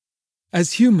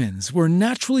As humans, we're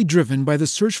naturally driven by the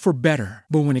search for better.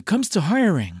 But when it comes to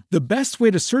hiring, the best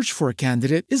way to search for a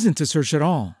candidate isn't to search at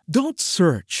all. Don't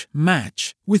search,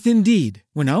 match with Indeed.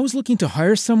 When I was looking to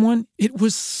hire someone, it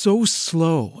was so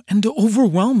slow and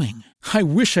overwhelming. I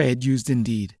wish I had used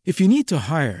Indeed. If you need to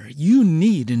hire, you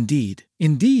need Indeed.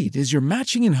 Indeed is your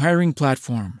matching and hiring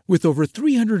platform with over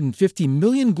 350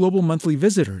 million global monthly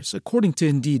visitors, according to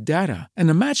Indeed data, and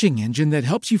a matching engine that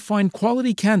helps you find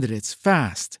quality candidates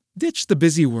fast. Ditch the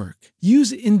busy work.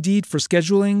 Use Indeed for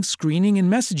scheduling, screening,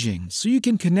 and messaging so you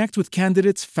can connect with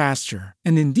candidates faster.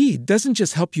 And Indeed doesn't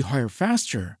just help you hire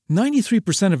faster.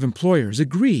 93% of employers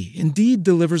agree Indeed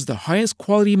delivers the highest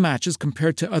quality matches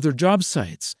compared to other job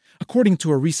sites, according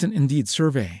to a recent Indeed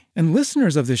survey. And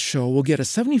listeners of this show will get a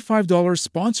 $75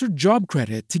 sponsored job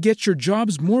credit to get your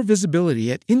jobs more visibility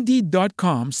at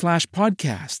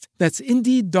Indeed.com/podcast. That's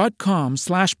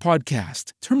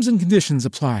Indeed.com/podcast. Terms and conditions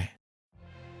apply.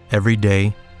 Every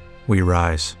day, we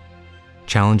rise,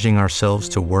 challenging ourselves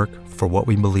to work for what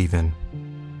we believe in.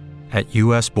 At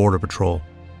U.S. Border Patrol,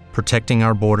 protecting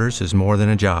our borders is more than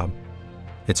a job.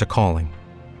 It's a calling.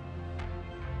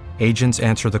 Agents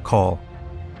answer the call,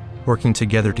 working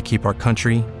together to keep our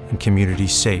country and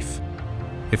communities safe.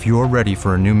 If you're ready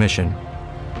for a new mission,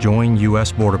 join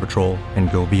U.S. Border Patrol and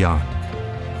go beyond.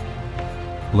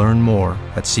 Learn more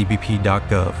at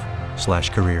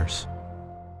cbp.gov/careers.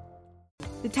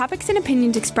 The topics and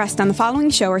opinions expressed on the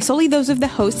following show are solely those of the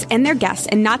hosts and their guests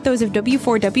and not those of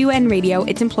W4WN Radio,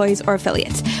 its employees, or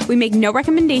affiliates. We make no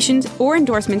recommendations or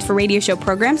endorsements for radio show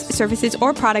programs, services,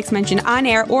 or products mentioned on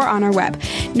air or on our web.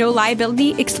 No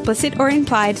liability, explicit or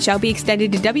implied, shall be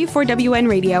extended to W4WN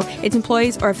Radio, its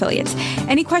employees, or affiliates.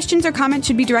 Any questions or comments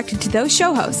should be directed to those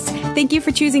show hosts. Thank you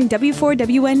for choosing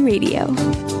W4WN Radio.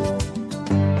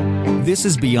 This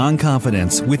is Beyond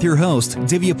Confidence with your host,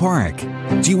 Divya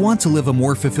Parekh. Do you want to live a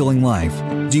more fulfilling life?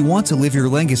 Do you want to live your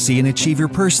legacy and achieve your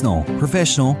personal,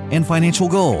 professional, and financial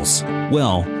goals?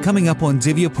 Well, coming up on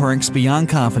Divya Parekh's Beyond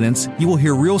Confidence, you will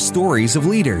hear real stories of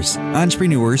leaders,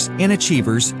 entrepreneurs, and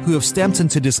achievers who have stepped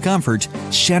into discomfort,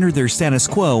 shattered their status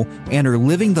quo, and are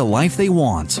living the life they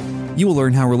want. You will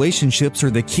learn how relationships are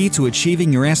the key to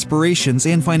achieving your aspirations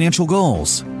and financial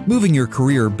goals. Moving your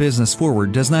career or business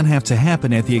forward does not have to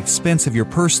happen at the expense of your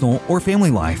personal or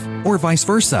family life, or vice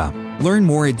versa. Learn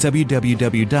more at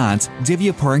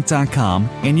www.divyaparekh.com,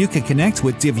 and you can connect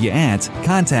with Divya at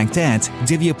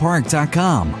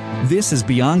contact@divyaparekh.com. This is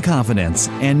Beyond Confidence,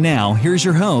 and now here's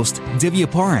your host, Divya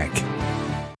Parekh.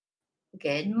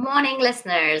 Good morning,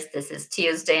 listeners. This is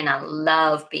Tuesday, and I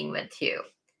love being with you.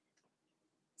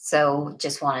 So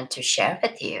just wanted to share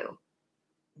with you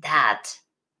that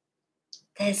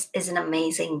this is an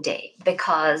amazing day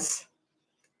because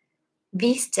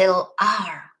we still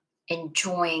are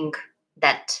enjoying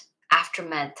that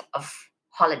aftermath of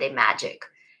holiday magic.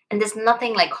 And there's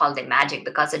nothing like holiday magic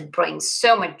because it brings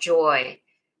so much joy.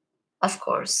 Of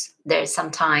course, there's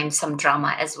sometimes some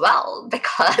drama as well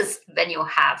because when you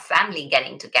have family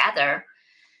getting together,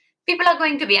 people are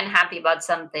going to be unhappy about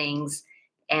some things.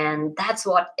 And that's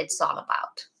what it's all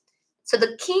about. So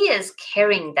the key is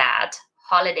carrying that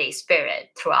holiday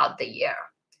spirit throughout the year.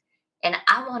 And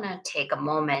I want to take a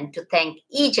moment to thank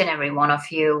each and every one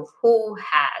of you who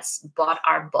has bought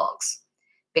our books.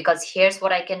 Because here's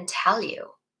what I can tell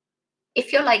you.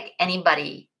 If you're like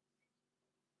anybody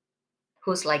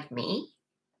who's like me,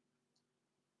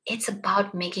 it's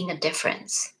about making a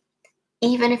difference.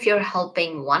 Even if you're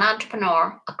helping one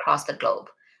entrepreneur across the globe,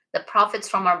 the profits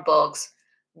from our books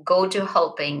go to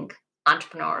helping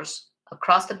entrepreneurs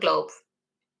across the globe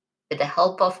with the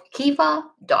help of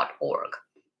kiva.org.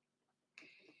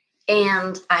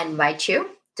 And I invite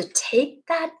you to take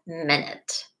that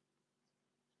minute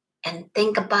and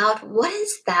think about what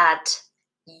is that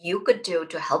you could do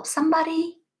to help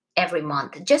somebody every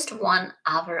month, just 1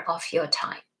 hour of your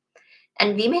time.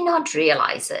 And we may not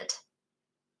realize it,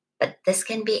 but this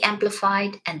can be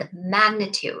amplified, and the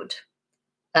magnitude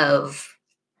of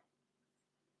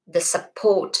the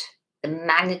support, the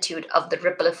magnitude of the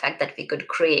ripple effect that we could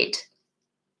create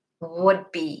would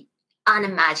be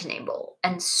unimaginable,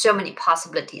 and so many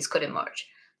possibilities could emerge.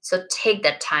 So take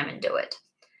that time and do it.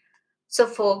 So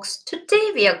folks,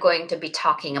 today we are going to be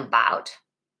talking about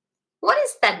what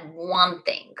is that one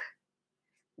thing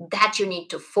that you need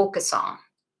to focus on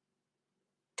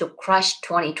to crush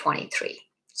 2023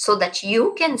 so that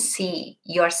you can see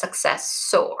your success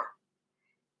soar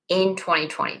in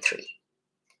 2023.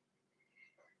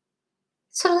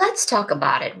 So let's talk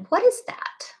about it. What is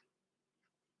that?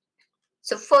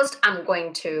 So first, I'm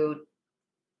going to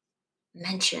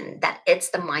mention that it's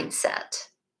the mindset.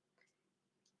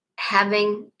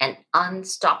 having an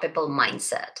unstoppable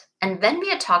mindset. And when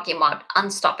we are talking about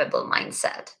unstoppable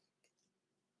mindset,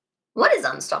 what is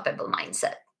unstoppable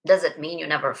mindset? Does it mean you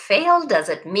never fail? Does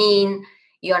it mean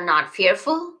you're not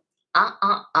fearful?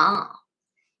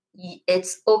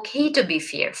 It's okay to be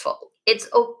fearful. It's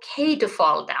okay to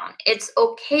fall down. It's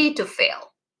okay to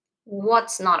fail.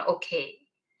 What's not okay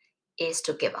is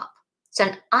to give up. So,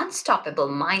 an unstoppable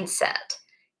mindset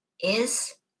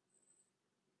is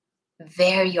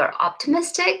where you're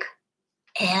optimistic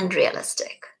and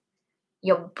realistic.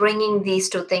 You're bringing these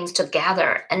two things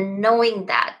together and knowing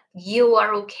that you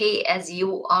are okay as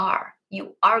you are.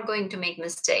 You are going to make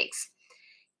mistakes.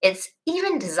 It's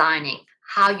even designing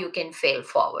how you can fail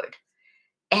forward.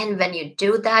 And when you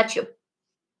do that, you're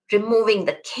removing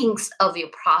the kinks of your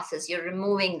process. You're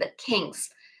removing the kinks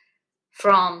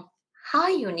from how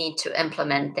you need to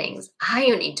implement things, how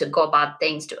you need to go about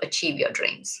things to achieve your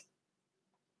dreams.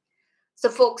 So,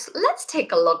 folks, let's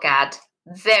take a look at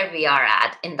where we are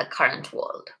at in the current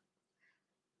world.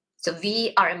 So,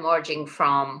 we are emerging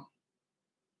from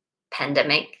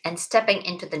pandemic and stepping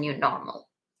into the new normal.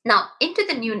 Now, into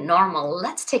the new normal,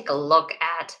 let's take a look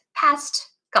at past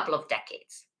couple of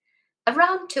decades.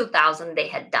 Around 2000, they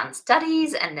had done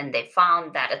studies and then they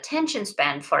found that attention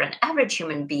span for an average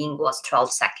human being was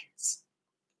 12 seconds.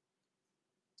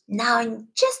 Now, in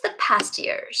just the past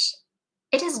years,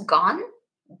 it has gone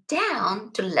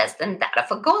down to less than that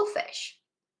of a goldfish.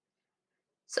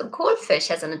 So, goldfish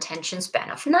has an attention span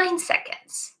of 9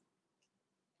 seconds.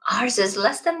 Ours is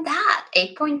less than that,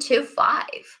 8.25.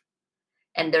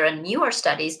 And there are newer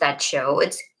studies that show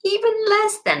it's even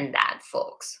less than that,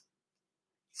 folks.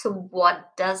 So,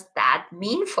 what does that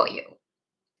mean for you?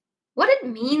 What it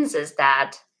means is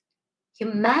that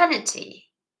humanity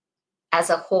as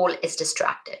a whole is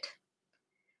distracted.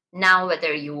 Now,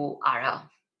 whether you are a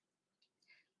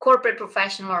corporate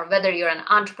professional or whether you're an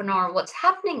entrepreneur, what's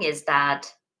happening is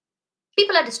that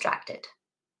people are distracted.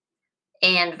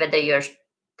 And whether you're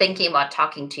thinking about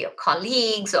talking to your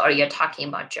colleagues or you're talking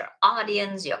about your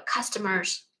audience, your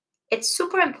customers, it's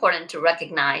super important to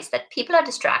recognize that people are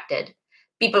distracted.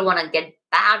 People want to get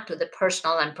back to the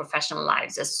personal and professional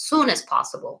lives as soon as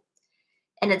possible.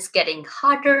 And it's getting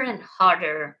harder and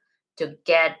harder to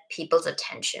get people's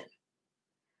attention.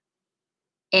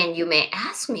 And you may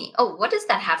ask me, oh, what does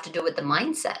that have to do with the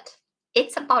mindset?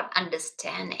 It's about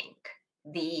understanding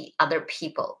the other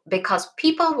people because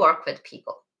people work with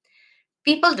people.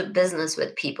 People do business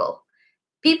with people.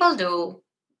 People do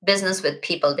business with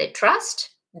people they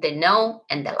trust, they know,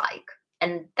 and they like.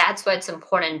 And that's why it's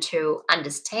important to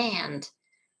understand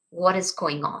what is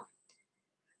going on.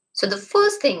 So the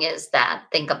first thing is that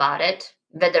think about it,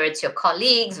 whether it's your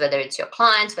colleagues, whether it's your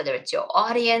clients, whether it's your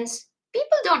audience,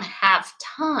 people don't have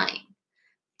time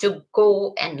to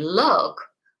go and look,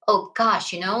 oh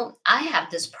gosh, I have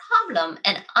this problem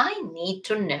and I need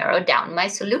to narrow down my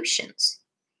solutions.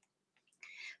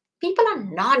 People are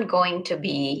not going to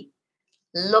be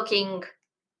looking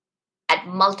at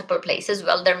multiple places.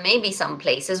 Well, there may be some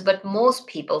places, but most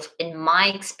people, in my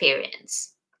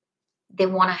experience, they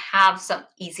want to have some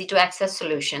easy to access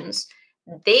solutions.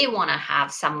 They want to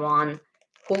have someone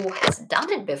who has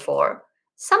done it before,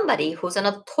 somebody who's an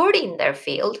authority in their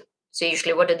field. So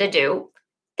usually what do?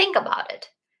 Think about it.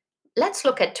 Let's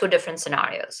look at two different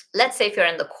scenarios. Let's say if you're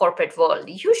in the corporate world,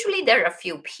 usually there are a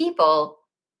few people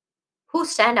who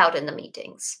stand out in the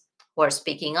meetings, who are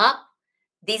speaking up.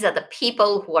 These are the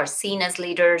people who are seen as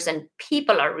leaders and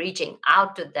people are reaching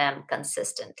out to them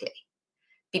consistently.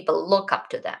 People look up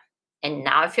to them. And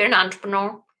now if you're an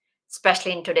entrepreneur,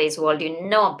 especially in today's world, you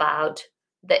know about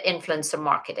the influencer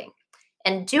marketing.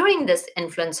 And during this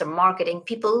influencer marketing,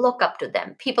 people look up to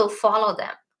them, people follow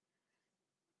them.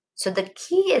 So the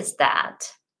key is that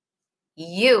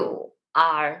you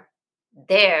are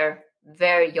there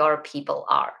where your people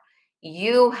are.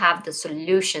 You have the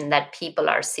solution that people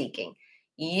are seeking.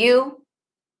 You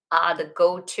are the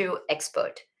go-to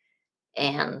expert.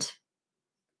 And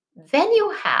when you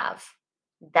have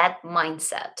that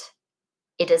mindset,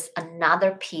 it is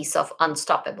another piece of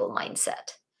unstoppable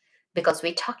mindset. Because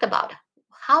we talked about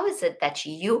how is it that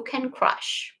you can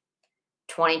crush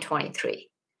 2023.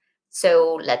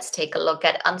 So let's take a look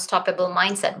at unstoppable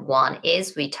mindset. One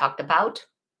is we talked about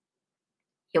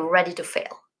you're ready to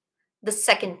fail. The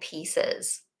second piece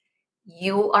is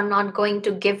you are not going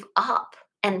to give up.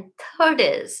 And third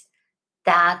is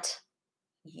that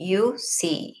you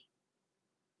see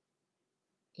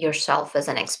yourself as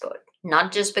an expert,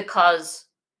 not just because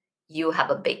you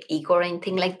have a big ego or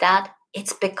anything like that.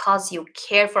 It's because you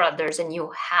care for others and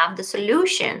you have the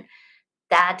solution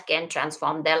that can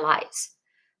transform their lives.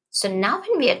 So now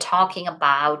when we are talking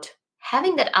about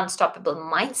having that unstoppable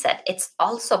mindset, it's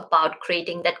also about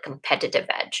creating that competitive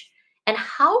edge. And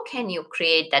how can you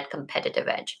create that competitive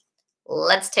edge?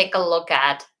 Let's take a look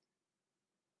at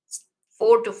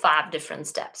 4 to 5 different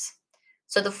steps.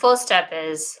 So the first step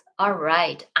is, all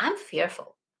right, I'm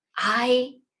fearful.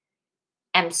 I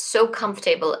am so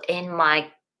comfortable in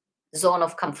my zone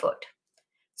of comfort.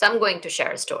 So I'm going to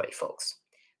share a story, folks.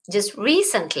 Just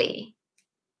recently,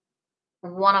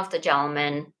 one of the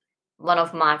gentlemen, one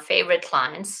of my favorite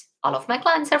clients, all of my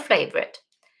clients are favorite.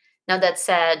 Now, that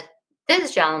said,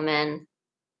 this gentleman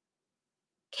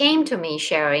came to me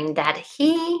sharing that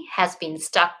he has been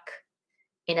stuck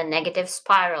in a negative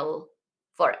spiral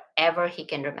forever he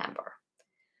can remember.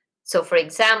 So, for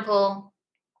example,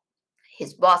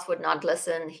 his boss would not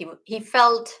listen. He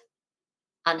felt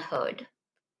unheard.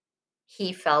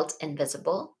 He felt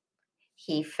invisible.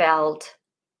 He felt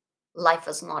life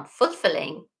was not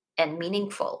fulfilling and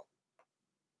meaningful.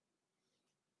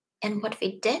 And what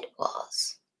we did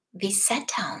was we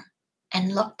sat down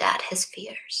and looked at his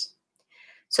fears.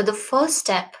 So the first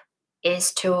step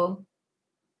is to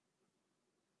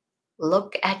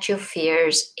look at your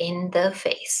fears in the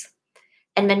face.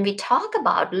 And when we talk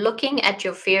about looking at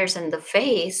your fears in the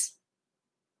face,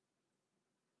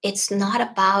 it's not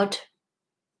about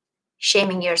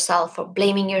shaming yourself or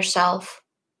blaming yourself,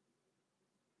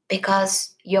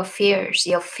 because your fears,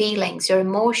 your feelings, your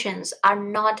emotions are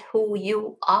not who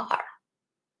you are.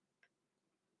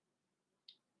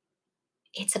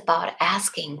 It's about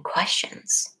asking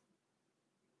questions.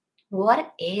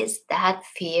 What is that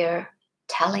fear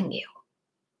telling you?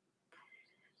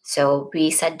 So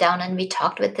we sat down and we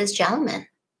talked with this gentleman.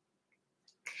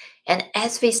 And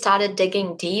as we started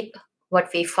digging deep, what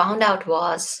we found out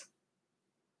was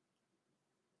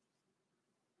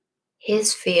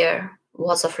his fear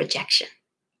was of rejection,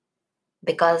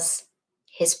 because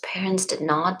his parents did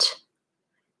not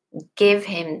give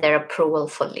him their approval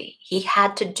fully. He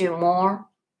had to do more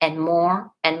and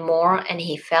more and more, and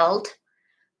he felt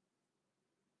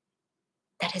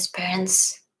that his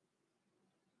parents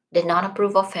did not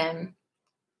approve of him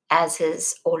as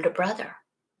his older brother.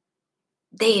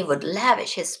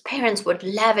 His parents would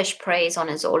lavish praise on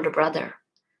his older brother,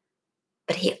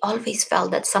 but he always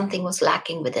felt that something was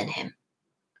lacking within him.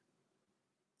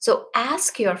 So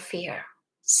ask your fear,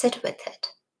 sit with it,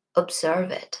 observe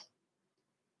it.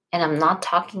 And I'm not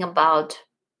talking about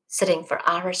sitting for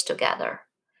hours together.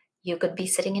 You could be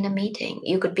sitting in a meeting.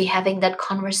 You could be having that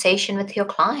conversation with your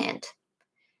client.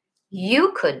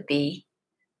 You could be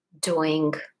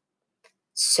doing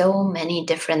so many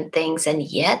different things and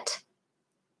yet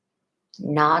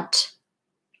not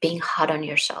being hard on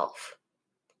yourself,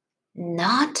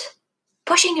 not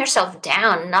pushing yourself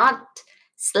down, not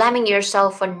slamming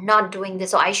yourself for not doing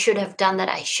this. Oh, I should have done that.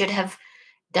 I should have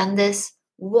done this.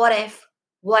 What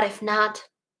if not?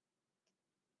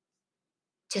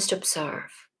 Just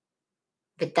observe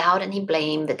without any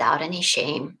blame, without any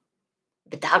shame,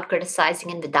 without criticizing,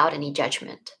 and without any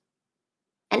judgment.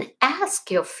 And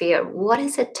ask your fear, what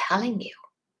is it telling you?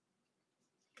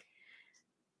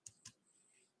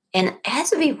 And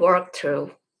as we worked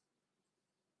through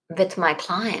with my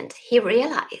client, he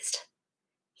realized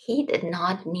he did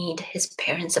not need his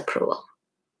parents' approval.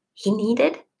 He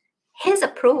needed his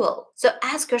approval. So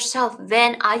ask yourself,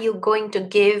 when are you going to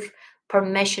give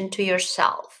permission to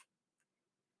yourself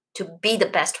to be the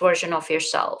best version of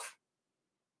yourself?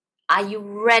 Are you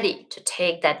ready to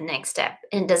take that next step?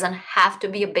 And it doesn't have to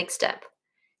be a big step,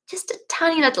 just a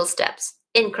tiny little steps,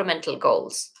 incremental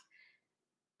goals,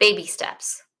 baby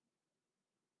steps.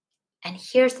 And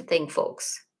here's the thing,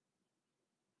 folks.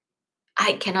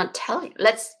 I cannot tell you.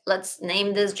 Let's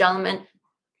name this gentleman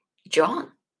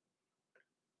John.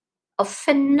 A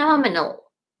phenomenal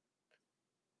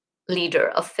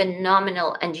leader, a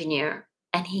phenomenal engineer,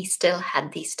 and he still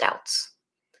had these doubts.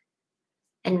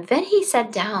 And when he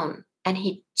sat down and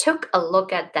he took a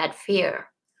look at that fear,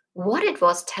 what it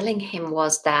was telling him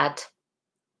was that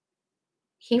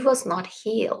he was not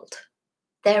healed.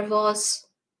 There was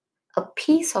a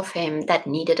piece of him that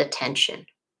needed attention.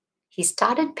 He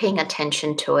started paying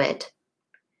attention to it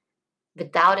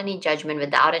without any judgment,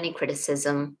 without any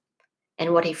criticism.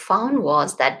 And what he found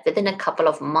was that within a couple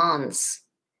of months,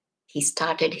 he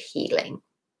started healing.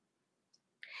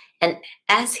 And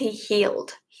as he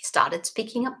healed, he started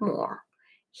speaking up more.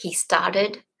 He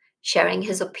started sharing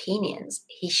his opinions.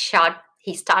 He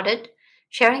started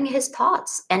sharing his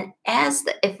thoughts. And as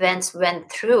the events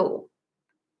went through,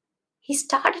 he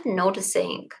started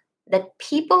noticing that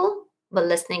people were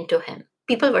listening to him.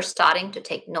 People were starting to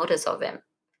take notice of him.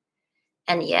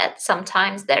 And yet,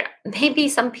 sometimes there may be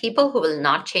some people who will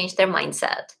not change their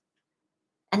mindset.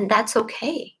 And that's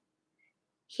okay.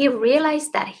 He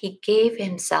realized that he gave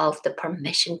himself the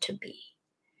permission to be.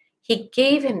 He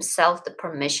gave himself the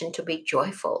permission to be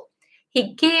joyful.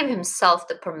 He gave himself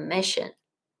the permission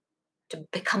to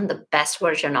become the best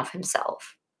version of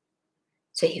himself.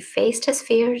 So he faced his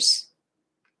fears.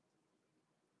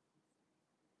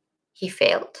 He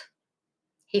failed.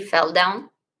 He fell down.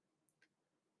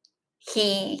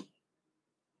 He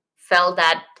felt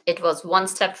that it was one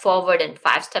step forward and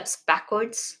 5 steps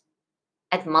backwards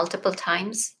at multiple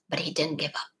times, but he didn't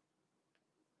give up.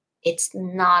 It's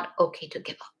not okay to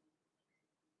give up.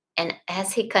 And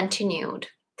as he continued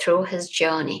through his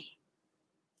journey,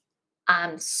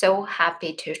 I'm so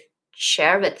happy to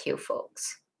share with you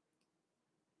folks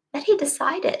that he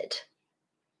decided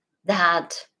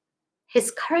that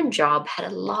his current job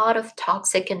had a lot of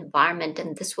toxic environment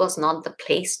and this was not the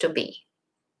place to be.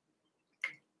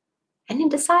 And he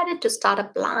decided to start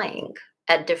applying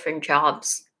at different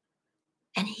jobs.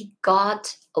 And he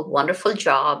got a wonderful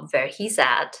job where he's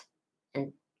at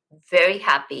and very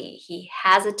happy. He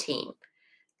has a team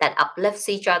that uplifts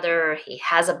each other. He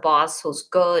has a boss who's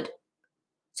good.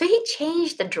 So he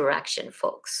changed the direction,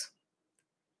 folks.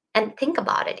 And think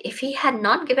about it. If he had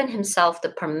not given himself the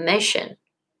permission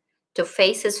to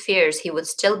face his fears, he would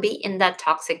still be in that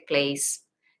toxic place,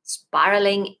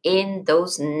 spiraling in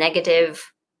those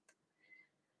negative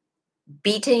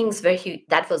beatings where he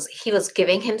was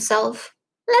giving himself.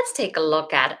 Let's take a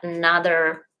look at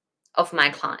another of my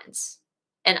clients,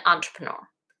 an entrepreneur.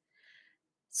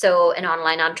 So an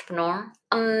online entrepreneur,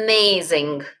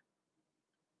 amazing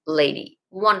lady,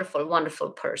 wonderful,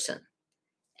 wonderful person.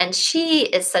 And she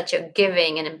is such a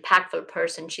giving and impactful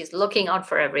person. She's looking out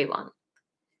for everyone.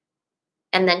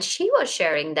 And then she was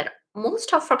sharing that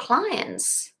most of her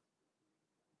clients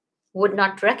would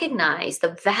not recognize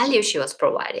the value she was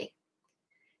providing.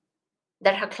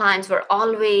 That her clients were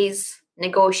always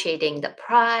negotiating the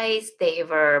price, they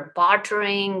were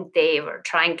bartering, they were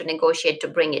trying to negotiate to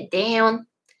bring it down.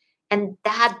 And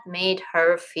that made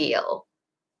her feel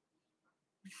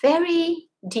very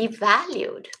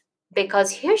devalued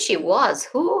because here she was,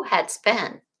 who had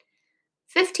spent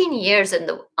 15 years in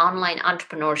the online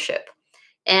entrepreneurship.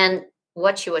 And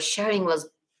what she was sharing was,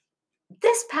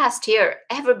 this past year,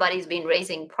 everybody's been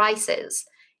raising prices.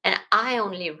 And I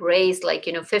only raised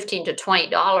 $15 to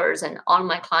 $20 and all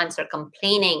my clients are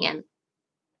complaining. And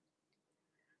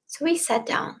so we sat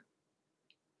down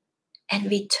and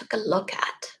we took a look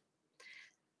at,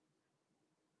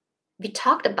 we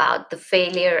talked about the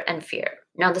failure and fear.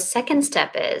 Now, the second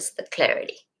step is the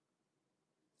clarity.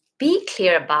 Be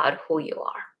clear about who you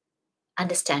are.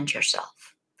 Understand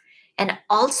yourself. And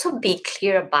also be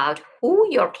clear about who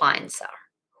your clients are.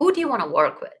 Who do you want to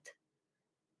work with?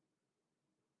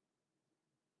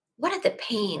 What are the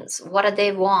pains? What are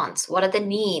their wants? What are the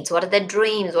needs? What are their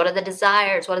dreams? What are the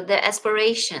desires? What are their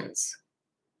aspirations?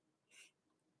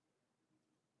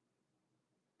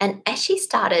 And as she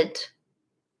started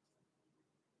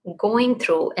going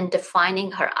through and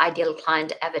defining her ideal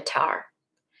client avatar,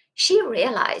 she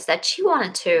realized that she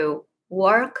wanted to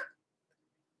work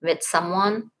with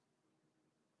someone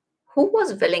who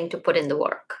was willing to put in the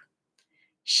work.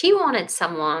 She wanted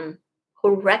someone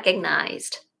who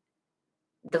recognized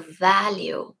the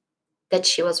value that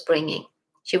she was bringing.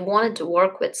 She wanted to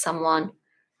work with someone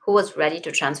who was ready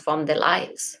to transform their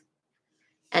lives.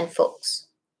 And folks,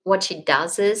 what she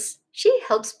does is she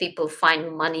helps people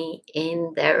find money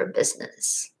in their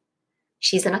business.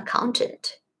 She's an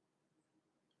accountant.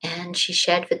 And she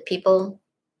shared with people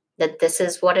that this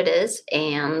is what it is.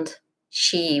 And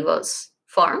she was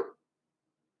firm,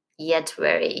 yet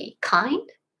very kind.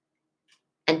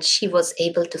 And she was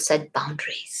able to set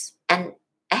boundaries. And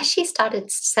as she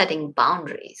started setting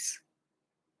boundaries,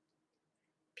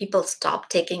 people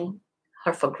stopped taking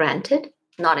her for granted,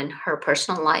 not in her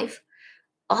personal life,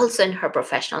 also in her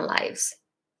professional lives.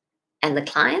 And the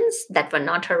clients that were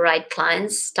not her right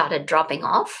clients started dropping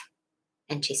off,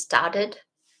 and she started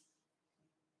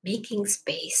making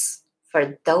space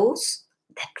for those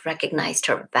that recognized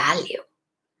her value.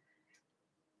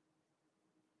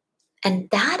 And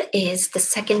that is the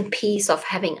second piece of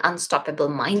having unstoppable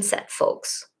mindset,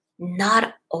 folks.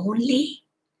 Not only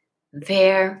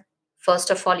where,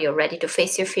 first of all, you're ready to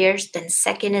face your fears, then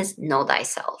second is know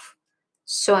thyself.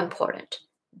 So important.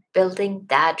 Building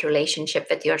that relationship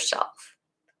with yourself.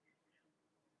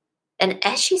 And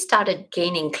as she started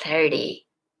gaining clarity,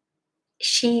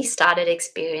 she started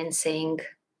experiencing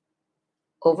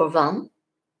overwhelm,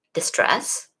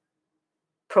 distress,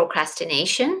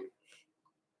 procrastination,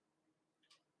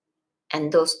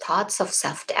 and those thoughts of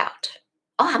self-doubt.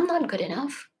 Oh, I'm not good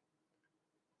enough.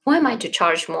 Who am I to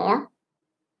charge more?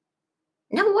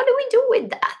 Now, what do we do with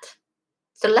that?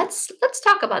 So let's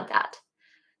talk about that.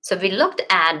 So we looked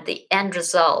at the end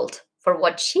result for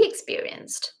what she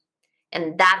experienced,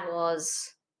 and that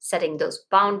was setting those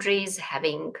boundaries,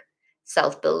 having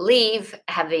self-belief,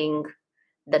 having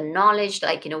the knowledge,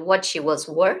 like, what she was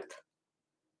worth.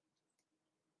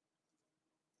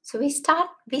 So we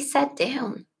sat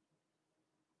down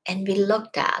and we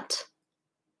looked at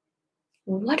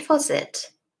what was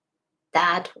it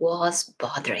that was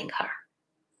bothering her.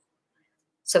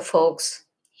 So folks,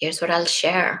 here's what I'll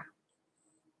share.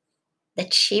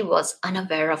 That she was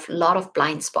unaware of a lot of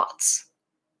blind spots.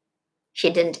 She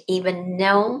didn't even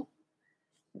know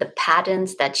the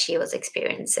patterns that she was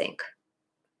experiencing.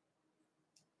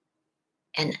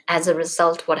 And as a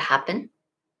result, what happened?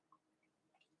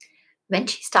 When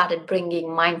she started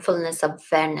bringing mindfulness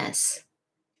awareness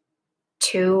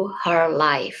to her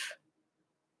life.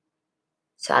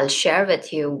 So I'll share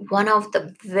with you one of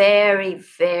the very,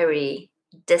 very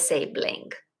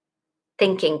disabling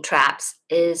thinking traps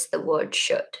is the word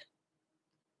should.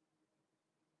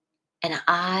 And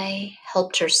I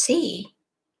helped her see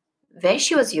where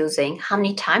she was using, how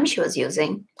many times she was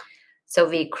using. So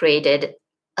we created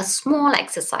a small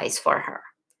exercise for her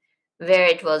where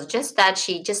it was just that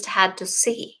she just had to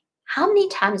see how many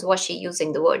times was she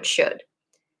using the word should.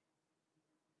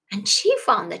 And she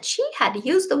found that she had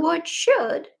used the word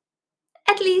should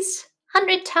at least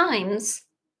 100 times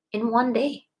in one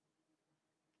day.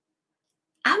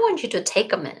 I want you to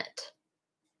take a minute,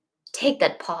 take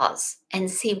that pause and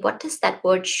see, what does that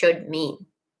word should mean?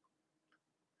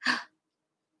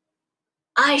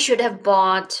 I should have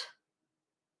bought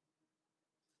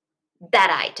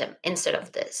that item instead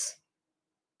of this.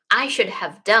 I should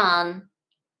have done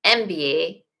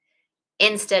MBA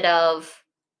instead of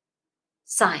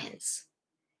science.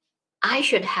 I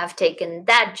should have taken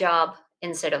that job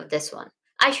instead of this one.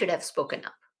 I should have spoken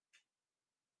up.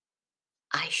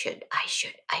 I should.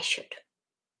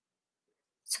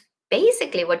 So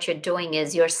basically what you're doing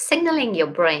is you're signaling your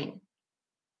brain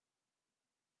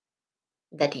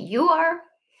that you are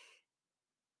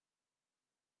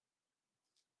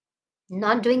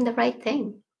not doing the right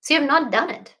thing. So you've not done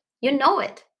it. You know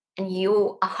it. And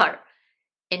you are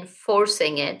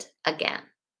enforcing it again.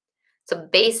 So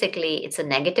basically, it's a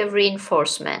negative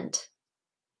reinforcement.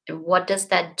 And what does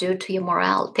that do to your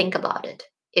morale? Think about it.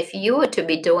 If you were to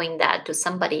be doing that to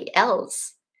somebody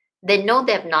else, they know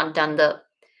they have not done the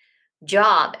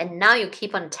job. And now you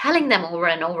keep on telling them over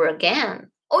and over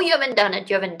again, oh, you haven't done it.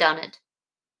 You haven't done it.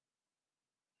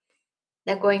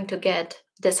 They're going to get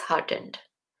disheartened.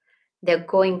 They're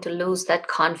going to lose that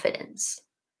confidence.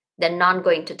 They're not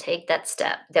going to take that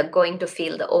step. They're going to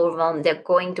feel the overwhelm. They're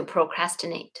going to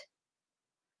procrastinate.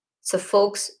 So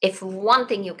folks, if one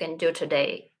thing you can do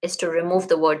today is to remove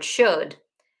the word should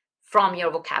from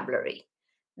your vocabulary,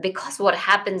 because what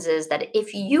happens is that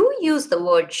if you use the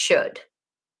word should,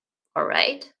 all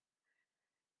right,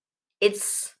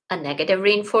 it's a negative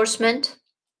reinforcement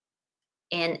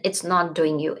and it's not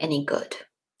doing you any good.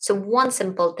 So one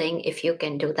simple thing, if you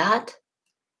can do that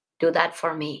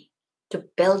for me, to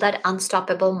build that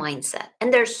unstoppable mindset.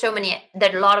 And there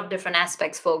are a lot of different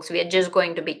aspects, folks. We are just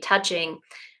going to be touching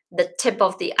the tip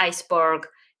of the iceberg.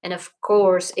 And of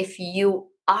course, if you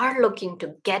are looking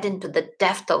to get into the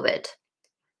depth of it,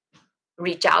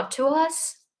 reach out to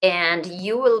us and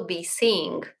you will be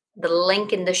seeing the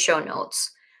link in the show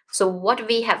notes. So what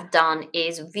we have done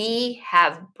is we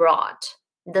have brought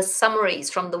the summaries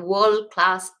from the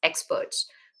world-class experts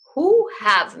who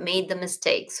have made the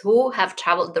mistakes, who have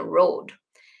traveled the road.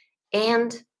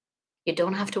 And you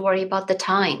don't have to worry about the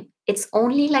time. It's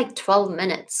only like 12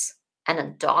 minutes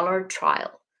and $1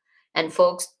 trial. And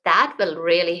folks, that will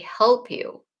really help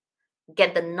you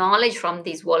get the knowledge from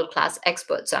these world-class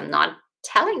experts. I'm not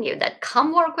telling you that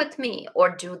come work with me or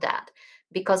do that,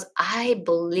 because I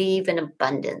believe in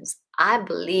abundance. I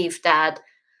believe that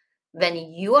when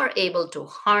you are able to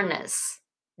harness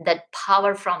that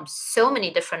power from so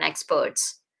many different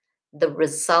experts, the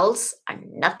results are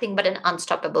nothing but an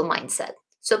unstoppable mindset.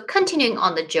 So continuing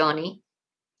on the journey,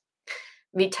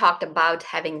 we talked about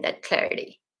having that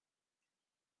clarity.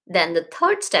 Then the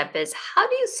third step is, how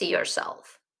do you see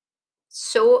yourself?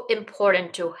 So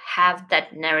important to have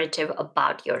that narrative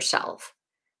about yourself.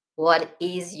 What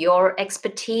is your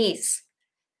expertise?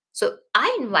 So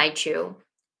I invite you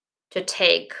to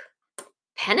take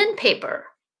pen and paper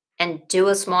and do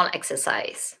a small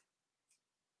exercise.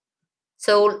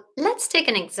 So let's take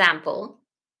an example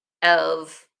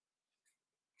of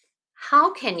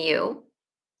how can you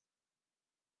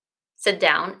sit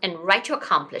down and write your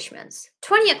accomplishments,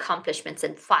 20 accomplishments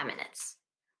in 5 minutes,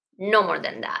 no more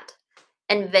than that.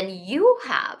 And when you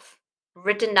have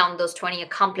written down those 20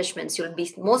 accomplishments, you'll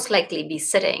be most likely be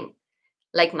sitting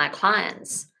like my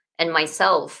clients and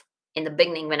myself in the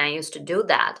beginning when I used to do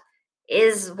that,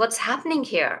 is what's happening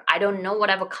here? I don't know what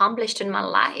I've accomplished in my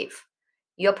life.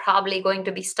 You're probably going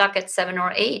to be stuck at 7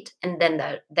 or 8. And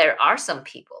then there are some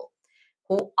people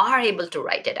who are able to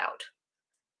write it out.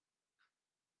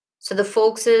 So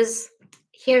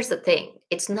here's the thing.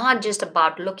 It's not just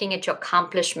about looking at your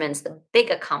accomplishments, the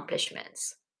big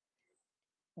accomplishments.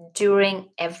 During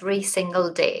every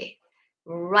single day,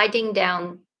 writing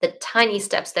down the tiny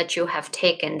steps that you have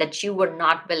taken that you were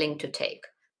not willing to take,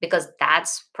 because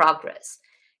that's progress.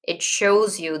 It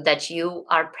shows you that you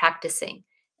are practicing,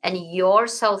 and your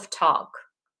self-talk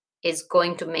is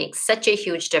going to make such a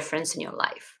huge difference in your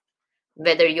life,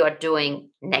 whether you're doing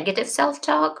negative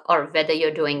self-talk or whether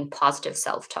you're doing positive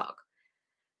self-talk.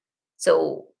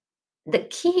 So the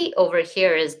key over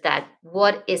here is that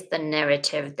what is the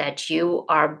narrative that you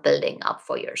are building up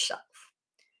for yourself?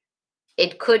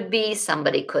 It could be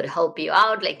somebody could help you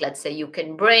out. Like, let's say you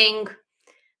can bring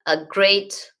a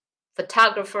great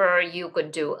photographer, you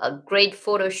could do a great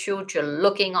photo shoot, you're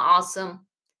looking awesome.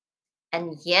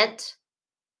 And yet,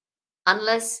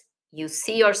 unless you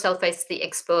see yourself as the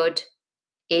expert,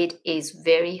 it is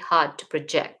very hard to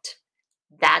project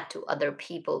that to other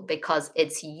people, because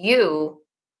it's you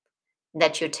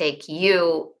that you take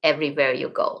you everywhere you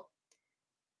go.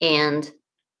 And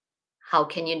how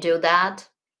can you do that?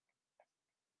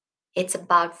 It's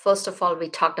about, first of all, we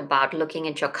talked about looking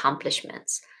at your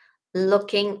accomplishments,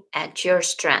 looking at your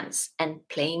strengths and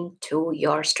playing to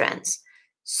your strengths.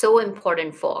 So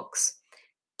important, folks,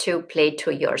 to play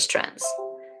to your strengths.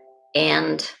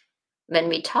 And when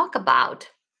we talk about,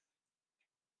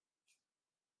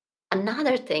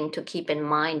 another thing to keep in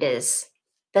mind is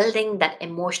building that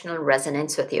emotional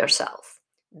resonance with yourself,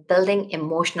 building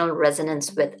emotional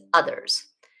resonance with others.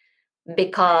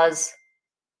 Because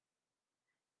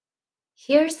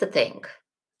here's the thing,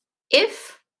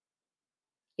 if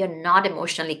you're not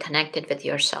emotionally connected with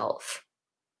yourself,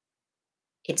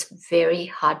 it's very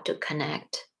hard to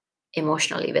connect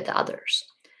emotionally with others.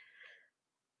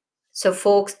 So,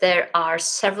 folks, there are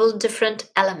several different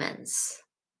elements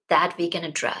that we can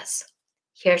address.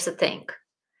 Here's the thing.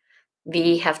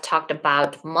 We have talked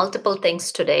about multiple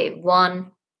things today.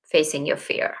 One, facing your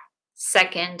fear.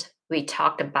 Second, we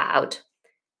talked about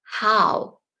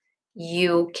how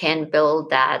you can build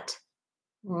that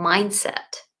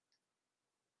mindset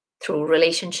through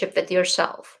relationship with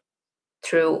yourself,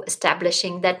 through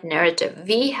establishing that narrative.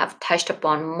 We have touched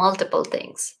upon multiple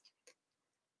things.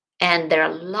 And there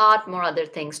are a lot more other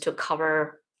things to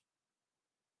cover.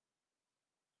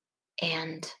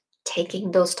 And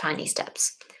taking those tiny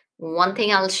steps. One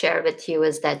thing I'll share with you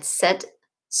is that set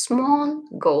small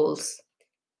goals,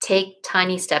 take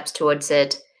tiny steps towards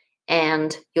it,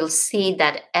 and you'll see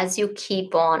that as you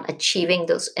keep on achieving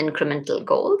those incremental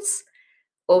goals,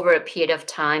 over a period of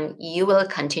time, you will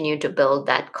continue to build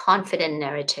that confident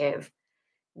narrative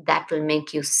that will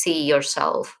make you see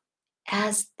yourself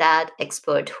as that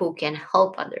expert who can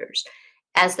help others,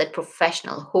 as that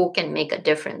professional who can make a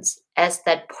difference, as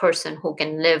that person who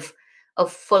can live a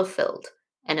fulfilled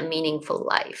and a meaningful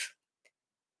life,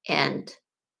 and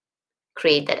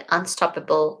create that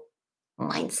unstoppable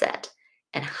mindset.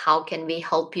 And how can we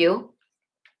help you?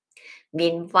 We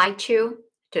invite you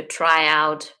to try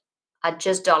out a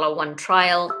just $1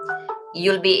 trial.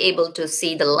 You'll be able to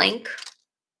see the link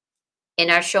in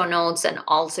our show notes, and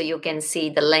also you can see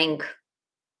the link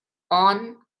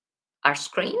on our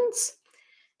screens.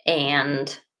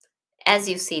 And as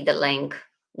you see the link,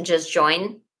 just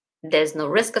join. There's no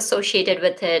risk associated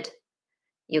with it.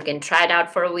 You can try it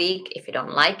out for a week. If you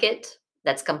don't like it,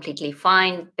 that's completely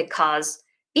fine, because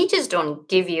we just don't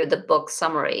give you the book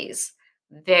summaries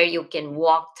where you can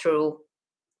walk through,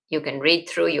 you can read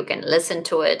through, you can listen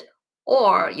to it,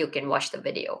 or you can watch the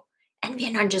video. And we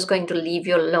are not just going to leave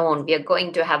you alone. We are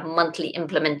going to have monthly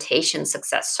implementation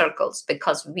success circles,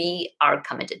 because we are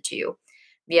committed to you.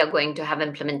 We are going to have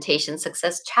implementation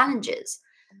success challenges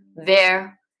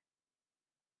where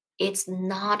it's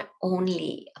not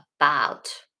only about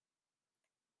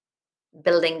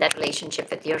building that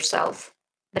relationship with yourself,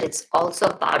 but it's also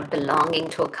about belonging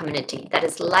to a community that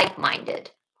is like-minded,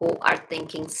 who are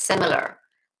thinking similar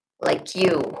like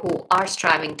you, who are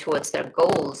striving towards their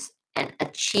goals and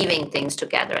achieving things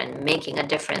together and making a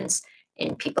difference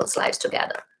in people's lives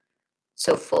together.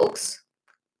 So, folks,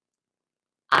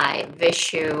 I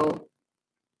wish you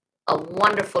a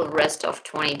wonderful rest of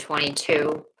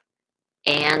 2022.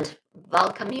 And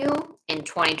welcome you in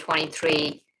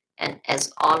 2023. And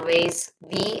as always,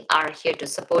 we are here to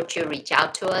support you. Reach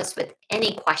out to us with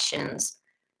any questions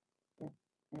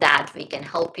that we can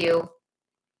help you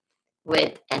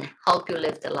with and help you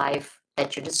live the life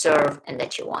that you deserve and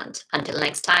that you want. Until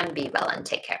next time, be well and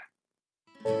take care.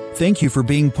 Thank you for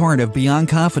being part of Beyond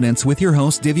Confidence with your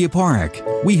host, Divya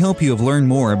Parekh. We hope you have learned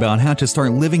more about how to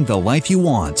start living the life you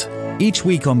want. Each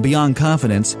week on Beyond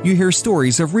Confidence, you hear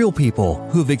stories of real people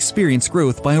who have experienced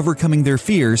growth by overcoming their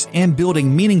fears and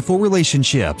building meaningful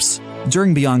relationships.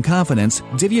 During Beyond Confidence,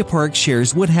 Divya Parekh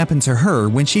shares what happened to her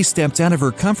when she stepped out of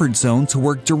her comfort zone to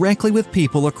work directly with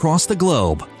people across the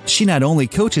globe. She not only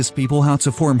coaches people how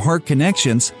to form heart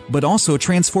connections, but also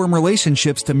transform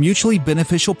relationships to mutually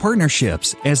beneficial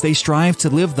partnerships as they strive to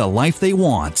live the life they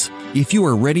want. If you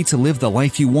are ready to live the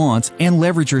life you want and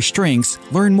leverage your strengths,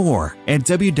 learn more at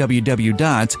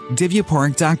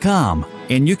www.divyaparekh.com.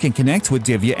 And you can connect with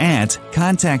Divya at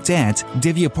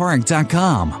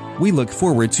contact@divyaparekh.com. We look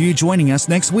forward to you joining us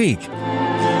next week.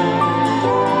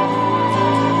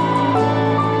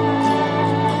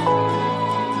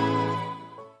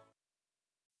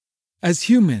 As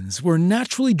humans, we're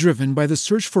naturally driven by the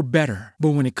search for better.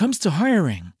 But when it comes to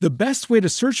hiring, the best way to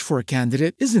search for a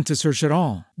candidate isn't to search at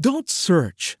all. Don't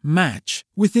search, match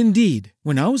with Indeed.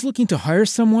 When I was looking to hire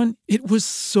someone, it was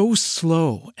so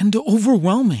slow and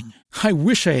overwhelming. I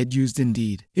wish I had used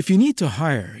Indeed. If you need to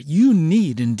hire, you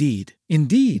need Indeed.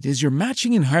 Indeed is your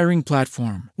matching and hiring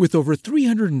platform with over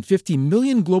 350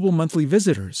 million global monthly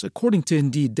visitors, according to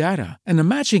Indeed data, and a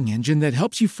matching engine that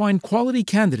helps you find quality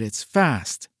candidates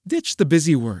fast. Ditch the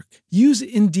busy work. Use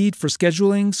Indeed for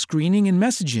scheduling, screening, and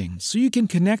messaging so you can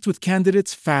connect with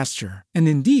candidates faster. And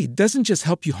Indeed doesn't just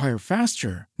help you hire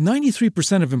faster.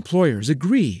 93% of employers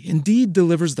agree Indeed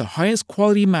delivers the highest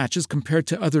quality matches compared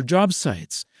to other job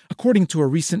sites, according to a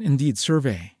recent Indeed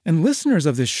survey. And listeners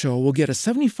of this show will get a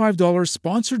 $75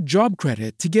 sponsored job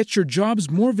credit to get your jobs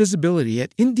more visibility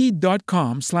at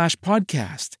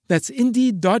Indeed.com/podcast. That's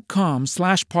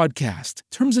Indeed.com/podcast.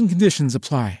 Terms and conditions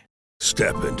apply.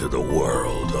 Step into the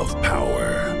world of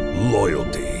power,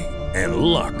 loyalty, and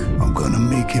luck. I'm gonna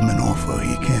make him an offer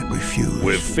he can't refuse.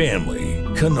 With family,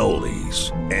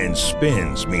 cannolis, and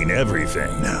spins mean everything.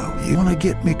 Now, you wanna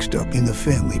get mixed up in the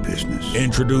family business.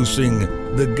 Introducing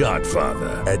The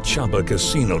Godfather at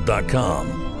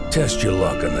ChumbaCasino.com. Test your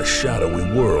luck in the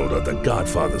shadowy world of The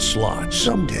Godfather slot.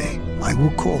 Someday, I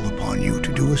will call upon you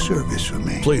to do a service for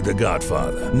me. Play The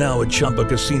Godfather now at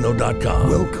ChumbaCasino.com.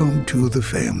 Welcome to the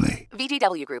family.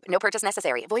 VGW Group. No purchase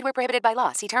necessary. Void where prohibited by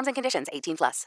law. See terms and conditions. 18+.